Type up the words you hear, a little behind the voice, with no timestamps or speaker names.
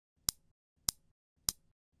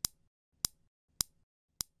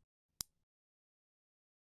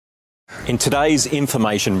In today's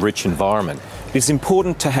information-rich environment, it is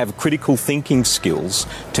important to have critical thinking skills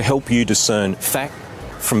to help you discern fact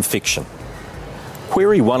from fiction.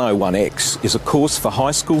 Query 101x is a course for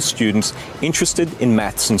high school students interested in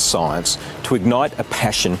maths and science to ignite a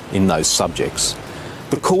passion in those subjects.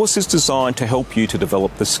 The course is designed to help you to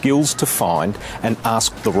develop the skills to find and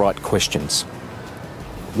ask the right questions.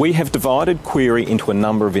 We have divided Query into a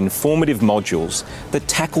number of informative modules that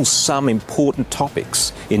tackle some important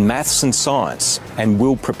topics in maths and science and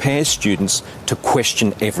will prepare students to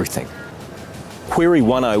question everything. Query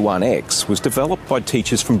 101x was developed by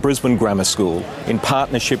teachers from Brisbane Grammar School in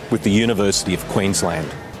partnership with the University of Queensland.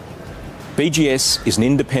 BGS is an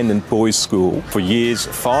independent boys' school for years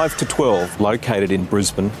 5 to 12 located in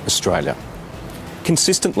Brisbane, Australia.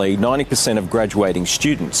 Consistently, 90% of graduating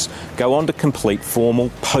students go on to complete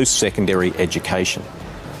formal post-secondary education.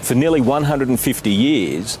 For nearly 150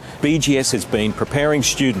 years, BGS has been preparing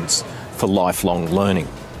students for lifelong learning.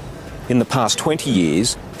 In the past 20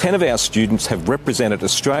 years, 10 of our students have represented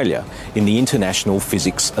Australia in the International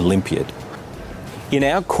Physics Olympiad. In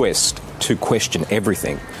our quest to question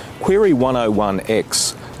everything, Query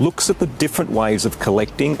 101x looks at the different ways of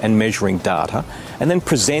collecting and measuring data and then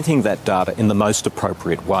presenting that data in the most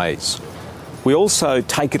appropriate ways. We also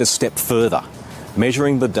take it a step further,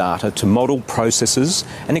 measuring the data to model processes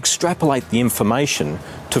and extrapolate the information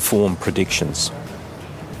to form predictions.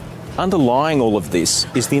 Underlying all of this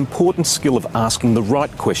is the important skill of asking the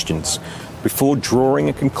right questions before drawing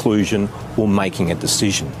a conclusion or making a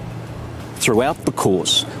decision. Throughout the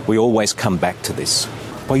course, we always come back to this.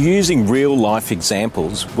 By using real-life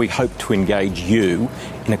examples, we hope to engage you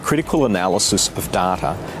in a critical analysis of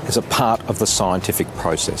data as a part of the scientific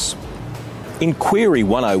process. In Query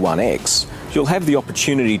 101x, you'll have the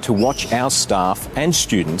opportunity to watch our staff and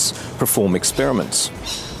students perform experiments.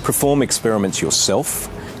 Perform experiments yourself,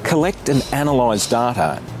 collect and analyse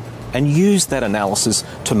data, and use that analysis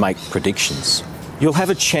to make predictions. You'll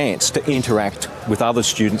have a chance to interact with other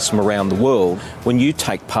students from around the world when you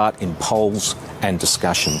take part in polls and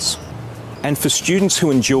discussions. And for students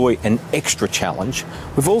who enjoy an extra challenge,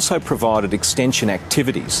 we've also provided extension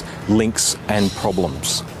activities, links and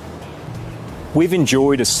problems. We've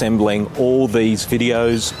enjoyed assembling all these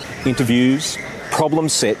videos, interviews, problem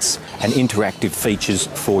sets and interactive features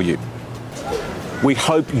for you. We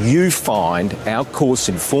hope you find our course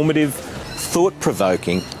informative,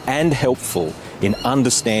 thought-provoking and helpful in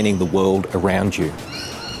understanding the world around you.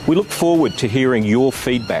 We look forward to hearing your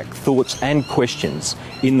feedback, thoughts and questions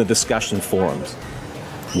in the discussion forums.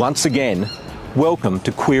 Once again, welcome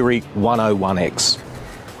to Query 101x.